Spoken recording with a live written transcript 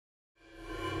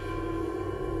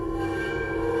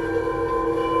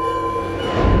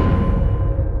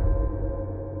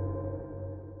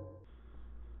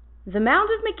The Mound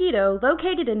of Megiddo,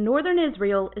 located in northern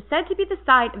Israel, is said to be the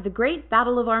site of the Great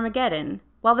Battle of Armageddon.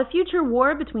 While the future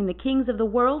war between the kings of the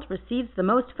world receives the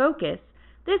most focus,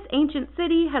 this ancient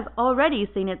city has already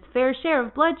seen its fair share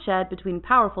of bloodshed between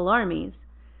powerful armies.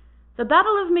 The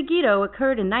Battle of Megiddo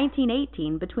occurred in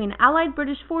 1918 between Allied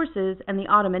British forces and the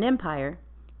Ottoman Empire,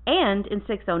 and in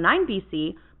 609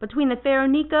 BC between the Pharaoh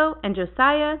Necho and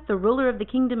Josiah, the ruler of the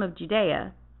Kingdom of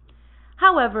Judea.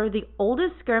 However, the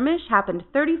oldest skirmish happened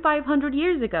 3,500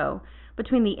 years ago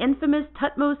between the infamous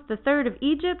Thutmose III of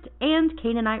Egypt and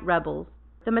Canaanite rebels.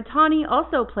 The Mitanni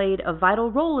also played a vital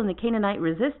role in the Canaanite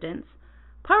resistance.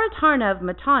 Paratarna of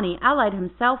Mitanni allied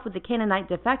himself with the Canaanite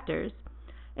defectors.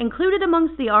 Included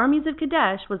amongst the armies of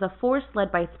Kadesh was a force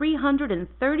led by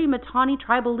 330 Mitanni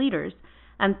tribal leaders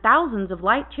and thousands of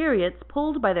light chariots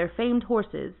pulled by their famed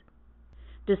horses.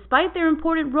 Despite their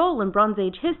important role in Bronze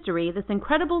Age history, this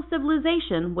incredible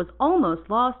civilization was almost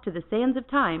lost to the sands of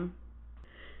time.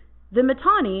 The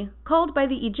Mitanni, called by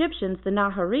the Egyptians the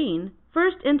Naharin,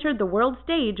 first entered the world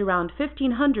stage around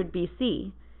 1500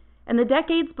 BC. In the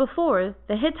decades before,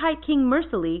 the Hittite King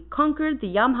Mursili conquered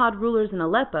the Yamhad rulers in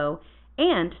Aleppo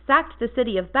and sacked the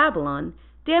city of Babylon,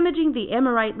 damaging the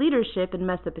Amorite leadership in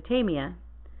Mesopotamia.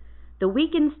 The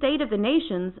weakened state of the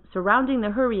nations surrounding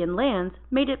the Hurrian lands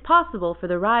made it possible for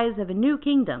the rise of a new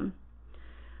kingdom.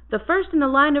 The first in the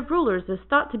line of rulers is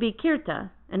thought to be Kirta,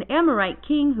 an Amorite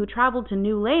king who traveled to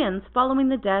new lands following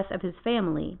the death of his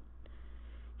family.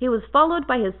 He was followed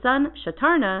by his son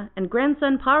Shatarna and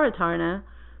grandson Paratarna,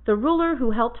 the ruler who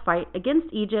helped fight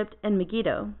against Egypt and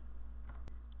Megiddo.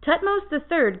 Thutmose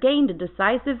III gained a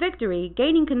decisive victory,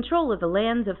 gaining control of the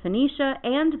lands of Phoenicia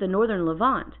and the northern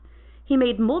Levant. He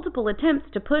made multiple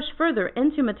attempts to push further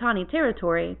into Mitanni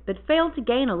territory, but failed to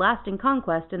gain a lasting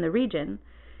conquest in the region.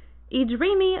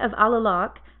 Idrimi of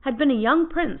Alalak had been a young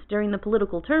prince during the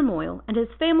political turmoil, and his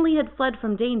family had fled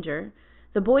from danger.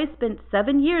 The boy spent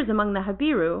 7 years among the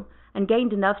Habiru, and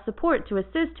gained enough support to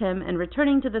assist him in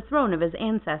returning to the throne of his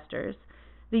ancestors.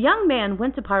 The young man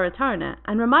went to Paratarna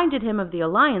and reminded him of the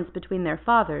alliance between their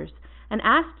fathers, and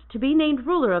asked to be named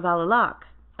ruler of Alalak.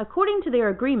 According to their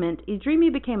agreement,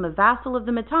 Idrimi became a vassal of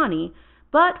the Mitanni,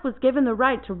 but was given the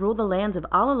right to rule the lands of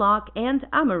Alalak and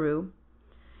Amaru.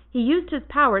 He used his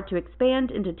power to expand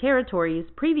into territories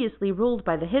previously ruled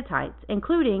by the Hittites,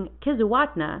 including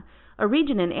Kizuwatna, a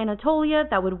region in Anatolia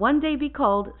that would one day be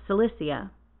called Cilicia.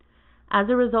 As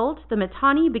a result, the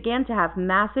Mitanni began to have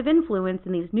massive influence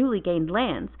in these newly gained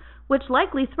lands, which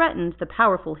likely threatened the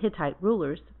powerful Hittite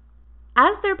rulers.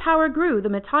 As their power grew, the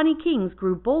Mitanni kings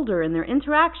grew bolder in their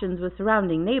interactions with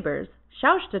surrounding neighbors.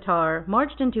 Shaushtatar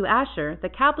marched into Ashur, the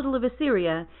capital of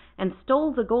Assyria, and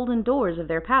stole the golden doors of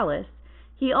their palace.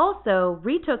 He also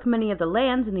retook many of the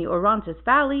lands in the Orontes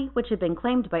Valley, which had been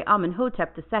claimed by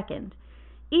Amenhotep II.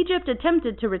 Egypt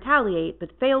attempted to retaliate,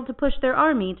 but failed to push their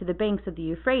army to the banks of the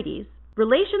Euphrates.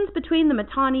 Relations between the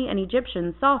Mitanni and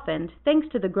Egyptians softened, thanks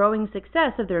to the growing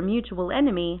success of their mutual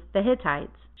enemy, the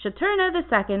Hittites. Shatarna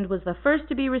II was the first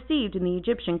to be received in the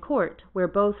Egyptian court, where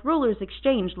both rulers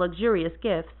exchanged luxurious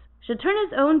gifts.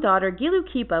 Shatarna's own daughter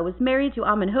Gilukipa was married to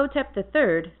Amenhotep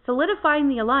III, solidifying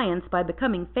the alliance by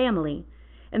becoming family.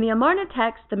 In the Amarna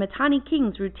text, the Mitanni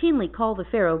kings routinely call the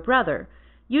pharaoh brother,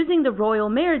 using the royal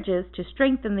marriages to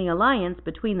strengthen the alliance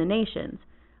between the nations.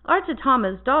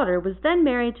 Artatama's daughter was then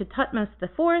married to Thutmose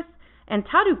IV, and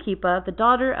Tadukipa, the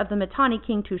daughter of the Mitanni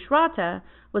king Tushratta,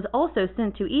 was also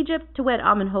sent to Egypt to wed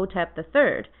Amenhotep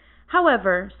III.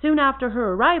 However, soon after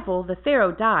her arrival, the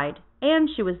pharaoh died, and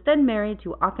she was then married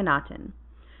to Akhenaten.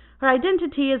 Her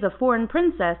identity as a foreign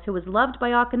princess who was loved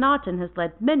by Akhenaten has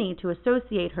led many to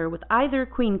associate her with either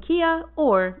Queen Kia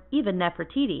or even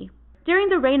Nefertiti. During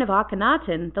the reign of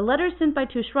Akhenaten, the letters sent by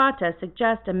Tushratta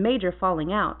suggest a major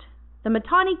falling out. The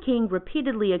Mitanni king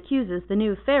repeatedly accuses the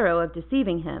new pharaoh of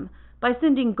deceiving him by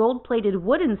sending gold-plated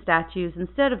wooden statues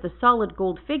instead of the solid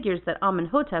gold figures that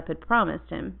Amenhotep had promised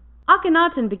him.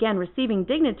 Akhenaten began receiving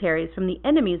dignitaries from the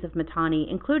enemies of Mitanni,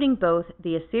 including both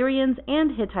the Assyrians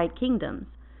and Hittite kingdoms.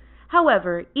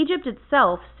 However, Egypt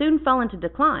itself soon fell into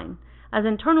decline, as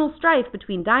internal strife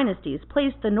between dynasties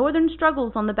placed the northern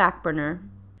struggles on the back burner.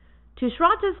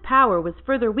 Tushratta's power was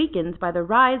further weakened by the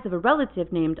rise of a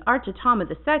relative named Artatama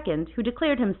II, who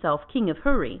declared himself king of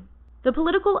Hurri. The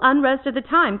political unrest of the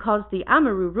time caused the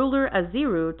Amaru ruler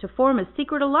Aziru to form a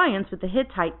secret alliance with the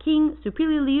Hittite king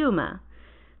Supililiuma.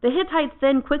 The Hittites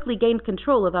then quickly gained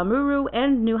control of Amuru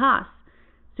and Nuhas.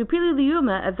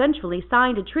 Supililiuma eventually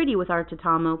signed a treaty with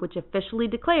Artatama, which officially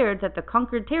declared that the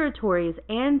conquered territories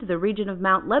and the region of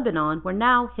Mount Lebanon were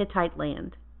now Hittite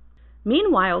land.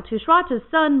 Meanwhile, Tushratta's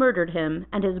son murdered him,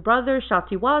 and his brother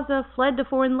Shatiwaza fled to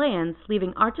foreign lands,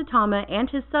 leaving Artatama and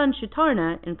his son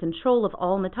Shutarna in control of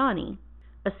all Mitanni.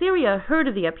 Assyria heard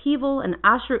of the upheaval, and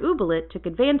Ashur-uballit took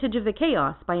advantage of the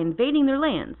chaos by invading their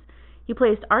lands. He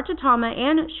placed Artatama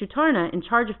and Shutarna in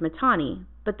charge of Mitanni,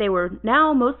 but they were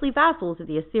now mostly vassals of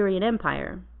the Assyrian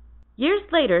Empire. Years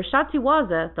later,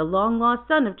 Shatiwaza, the long-lost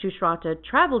son of Tushratta,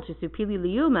 traveled to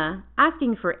Supili-Liuma,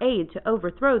 asking for aid to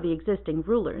overthrow the existing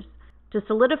rulers. To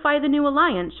solidify the new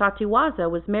alliance, Shatiwaza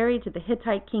was married to the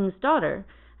Hittite king's daughter,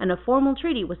 and a formal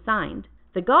treaty was signed.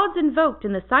 The gods invoked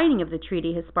in the signing of the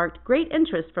treaty has sparked great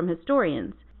interest from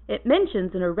historians. It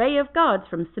mentions an array of gods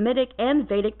from Semitic and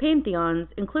Vedic pantheons,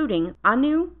 including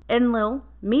Anu, Enlil,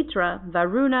 Mitra,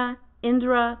 Varuna,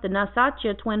 Indra, the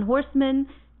Nasatya twin horsemen,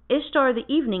 Ishtar the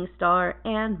evening star,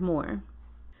 and more.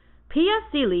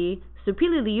 Piasili,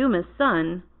 Supili-Liuma's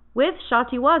son, with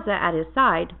Shatiwaza at his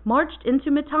side, marched into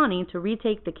Mitanni to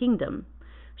retake the kingdom.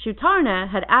 Shutarna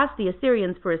had asked the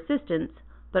Assyrians for assistance,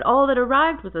 but all that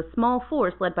arrived was a small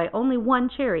force led by only one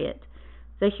chariot.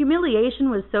 The humiliation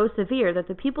was so severe that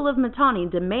the people of Mitanni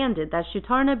demanded that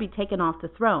Shutarna be taken off the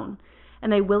throne,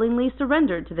 and they willingly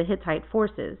surrendered to the Hittite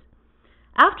forces.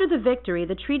 After the victory,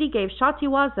 the treaty gave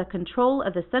Shatiwaza control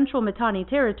of the central Mitanni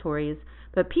territories,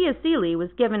 but Piasili was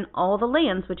given all the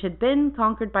lands which had been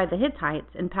conquered by the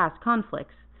Hittites in past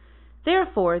conflicts.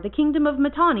 Therefore, the kingdom of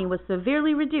Mitanni was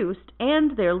severely reduced,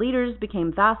 and their leaders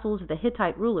became vassals of the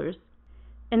Hittite rulers.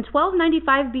 In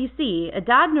 1295 BC,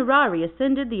 Adad-nirari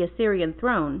ascended the Assyrian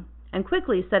throne, and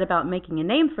quickly set about making a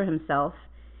name for himself.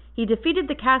 He defeated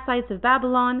the Kassites of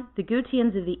Babylon, the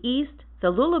Gutians of the east, the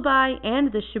Lullaby,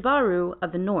 and the Shibaru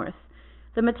of the north.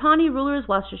 The Mitanni rulers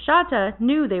Washashata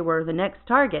knew they were the next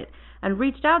target, and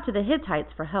reached out to the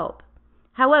Hittites for help.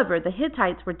 However, the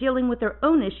Hittites were dealing with their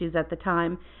own issues at the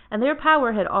time, and their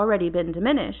power had already been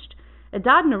diminished.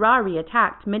 Adad-nirari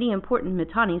attacked many important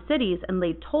Mitanni cities and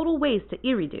laid total waste to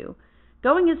Eridu,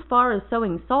 going as far as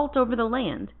sowing salt over the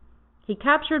land. He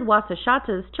captured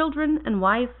Wasashata's children and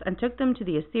wife and took them to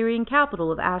the Assyrian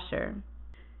capital of Ashur.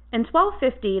 In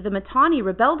 1250, the Mitanni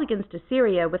rebelled against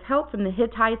Assyria with help from the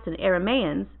Hittites and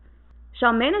Aramaeans.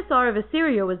 Shalmaneser of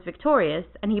Assyria was victorious,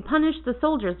 and he punished the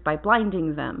soldiers by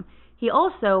blinding them. He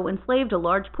also enslaved a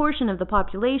large portion of the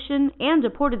population and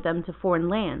deported them to foreign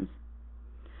lands.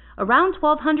 Around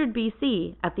 1200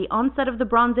 BC, at the onset of the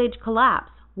Bronze Age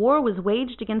collapse, war was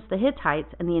waged against the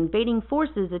Hittites, and the invading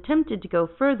forces attempted to go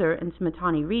further into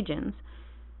Mitanni regions.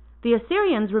 The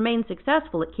Assyrians remained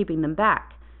successful at keeping them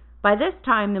back. By this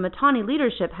time, the Mitanni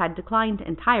leadership had declined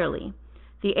entirely.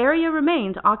 The area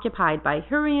remained occupied by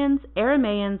Hurrians,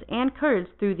 Aramaeans, and Kurds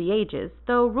through the ages,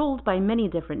 though ruled by many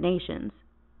different nations.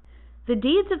 The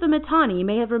deeds of the Mitanni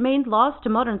may have remained lost to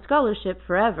modern scholarship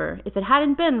forever if it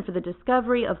hadn't been for the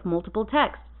discovery of multiple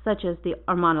texts, such as the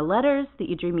Amarna letters, the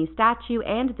Idrimi statue,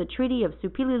 and the Treaty of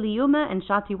Supili-Liuma and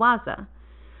Shatiwaza.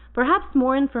 Perhaps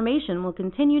more information will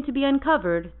continue to be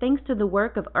uncovered thanks to the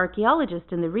work of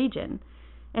archaeologists in the region.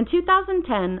 In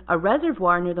 2010, a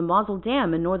reservoir near the Mosul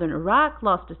Dam in northern Iraq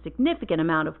lost a significant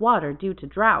amount of water due to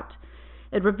drought.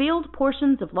 It revealed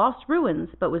portions of lost ruins,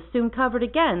 but was soon covered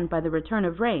again by the return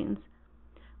of rains.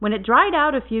 When it dried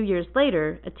out a few years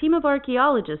later, a team of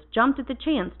archaeologists jumped at the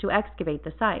chance to excavate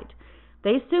the site.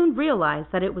 They soon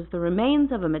realized that it was the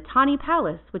remains of a Mitanni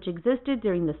palace which existed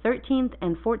during the 13th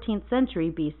and 14th century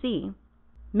BC.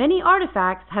 Many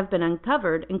artifacts have been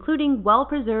uncovered, including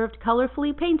well-preserved,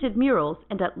 colorfully painted murals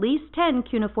and at least 10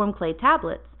 cuneiform clay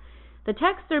tablets. The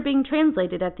texts are being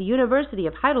translated at the University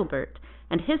of Heidelberg,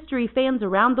 and history fans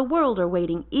around the world are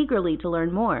waiting eagerly to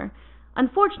learn more.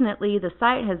 Unfortunately, the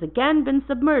site has again been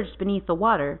submerged beneath the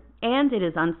water, and it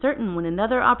is uncertain when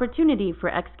another opportunity for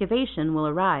excavation will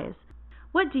arise.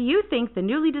 What do you think the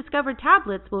newly discovered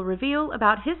tablets will reveal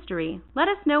about history? Let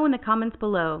us know in the comments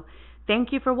below.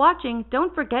 Thank you for watching.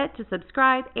 Don't forget to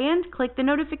subscribe and click the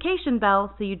notification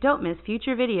bell so you don't miss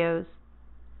future videos.